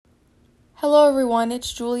Hello everyone,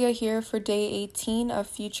 it's Julia here for day 18 of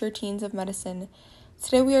Future Teens of Medicine.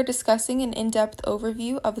 Today we are discussing an in-depth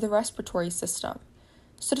overview of the respiratory system.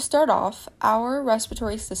 So to start off, our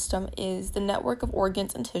respiratory system is the network of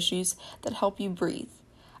organs and tissues that help you breathe.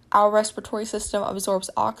 Our respiratory system absorbs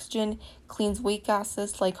oxygen, cleans waste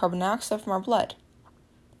gases like carbon dioxide from our blood.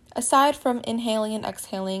 Aside from inhaling and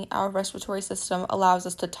exhaling, our respiratory system allows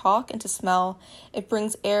us to talk and to smell. It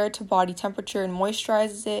brings air to body temperature and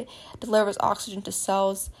moisturizes it, delivers oxygen to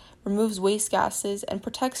cells, removes waste gases, and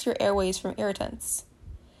protects your airways from irritants.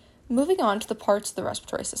 Moving on to the parts of the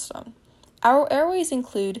respiratory system. Our airways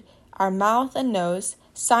include our mouth and nose,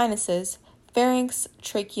 sinuses, pharynx,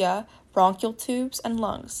 trachea, bronchial tubes, and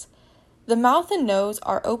lungs. The mouth and nose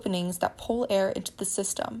are openings that pull air into the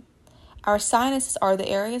system. Our sinuses are the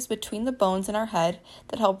areas between the bones in our head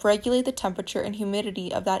that help regulate the temperature and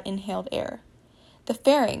humidity of that inhaled air. The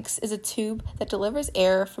pharynx is a tube that delivers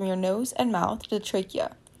air from your nose and mouth to the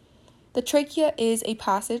trachea. The trachea is a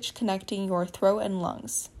passage connecting your throat and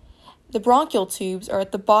lungs. The bronchial tubes are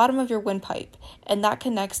at the bottom of your windpipe, and that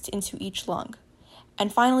connects into each lung.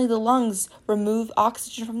 And finally, the lungs remove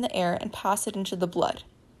oxygen from the air and pass it into the blood.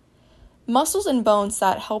 Muscles and bones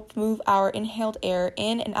that help move our inhaled air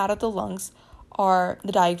in and out of the lungs are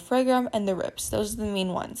the diaphragm and the ribs. Those are the main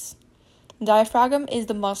ones. The diaphragm is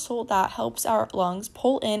the muscle that helps our lungs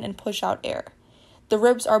pull in and push out air. The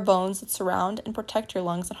ribs are bones that surround and protect your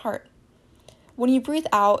lungs and heart. When you breathe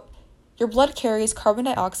out, your blood carries carbon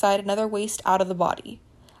dioxide and other waste out of the body.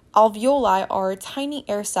 Alveoli are tiny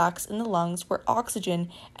air sacs in the lungs where oxygen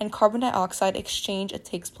and carbon dioxide exchange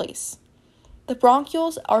takes place. The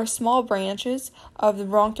bronchioles are small branches of the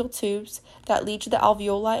bronchial tubes that lead to the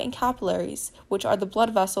alveoli and capillaries, which are the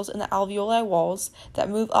blood vessels in the alveoli walls that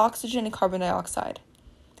move oxygen and carbon dioxide.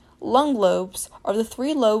 Lung lobes are the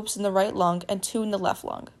 3 lobes in the right lung and 2 in the left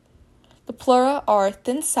lung. The pleura are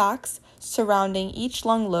thin sacs surrounding each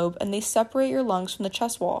lung lobe, and they separate your lungs from the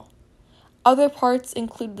chest wall. Other parts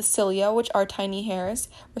include the cilia, which are tiny hairs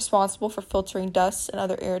responsible for filtering dust and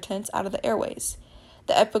other irritants out of the airways.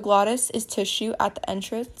 The epiglottis is tissue at the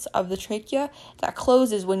entrance of the trachea that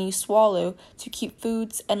closes when you swallow to keep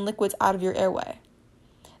foods and liquids out of your airway.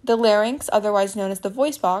 The larynx, otherwise known as the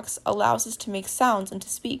voice box, allows us to make sounds and to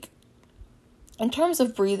speak. In terms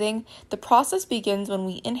of breathing, the process begins when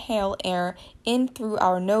we inhale air in through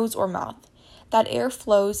our nose or mouth. That air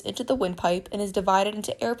flows into the windpipe and is divided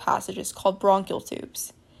into air passages called bronchial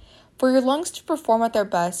tubes. For your lungs to perform at their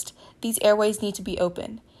best, these airways need to be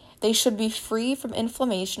open. They should be free from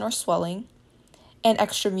inflammation or swelling and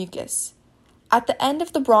extra mucus. At the end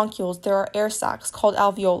of the bronchioles, there are air sacs called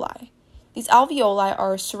alveoli. These alveoli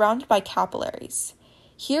are surrounded by capillaries.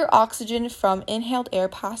 Here, oxygen from inhaled air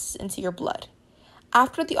passes into your blood.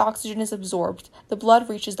 After the oxygen is absorbed, the blood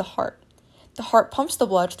reaches the heart. The heart pumps the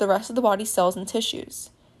blood to the rest of the body's cells and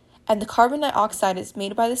tissues. And the carbon dioxide is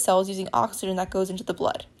made by the cells using oxygen that goes into the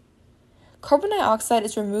blood. Carbon dioxide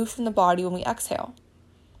is removed from the body when we exhale.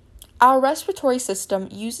 Our respiratory system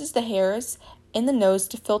uses the hairs in the nose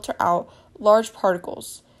to filter out large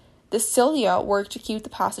particles. The cilia work to keep the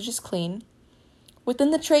passages clean. Within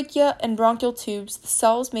the trachea and bronchial tubes, the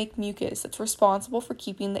cells make mucus that's responsible for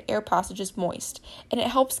keeping the air passages moist, and it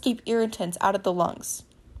helps keep irritants out of the lungs.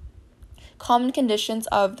 Common conditions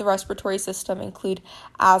of the respiratory system include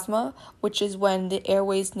asthma, which is when the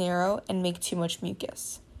airways narrow and make too much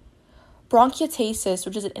mucus. Bronchiectasis,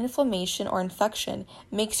 which is an inflammation or infection,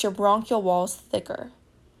 makes your bronchial walls thicker.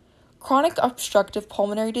 Chronic obstructive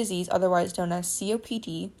pulmonary disease, otherwise known as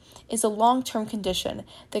COPD, is a long-term condition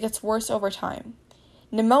that gets worse over time.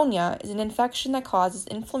 Pneumonia is an infection that causes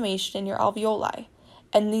inflammation in your alveoli,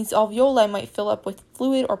 and these alveoli might fill up with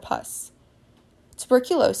fluid or pus.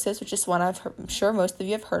 Tuberculosis, which is one I'm sure most of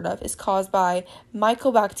you have heard of, is caused by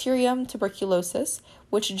Mycobacterium tuberculosis,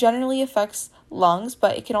 which generally affects lungs,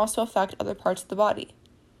 but it can also affect other parts of the body.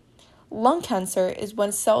 Lung cancer is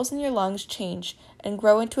when cells in your lungs change and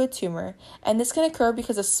grow into a tumor, and this can occur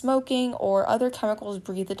because of smoking or other chemicals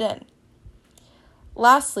breathed in.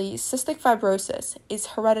 Lastly, cystic fibrosis is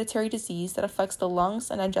hereditary disease that affects the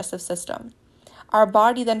lungs and digestive system. Our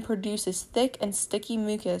body then produces thick and sticky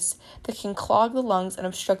mucus that can clog the lungs and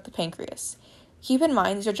obstruct the pancreas. Keep in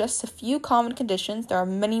mind, these are just a few common conditions. There are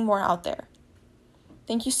many more out there.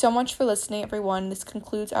 Thank you so much for listening, everyone. This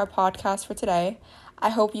concludes our podcast for today. I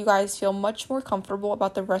hope you guys feel much more comfortable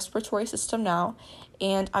about the respiratory system now,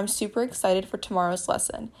 and I'm super excited for tomorrow's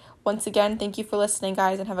lesson. Once again, thank you for listening,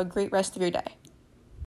 guys, and have a great rest of your day.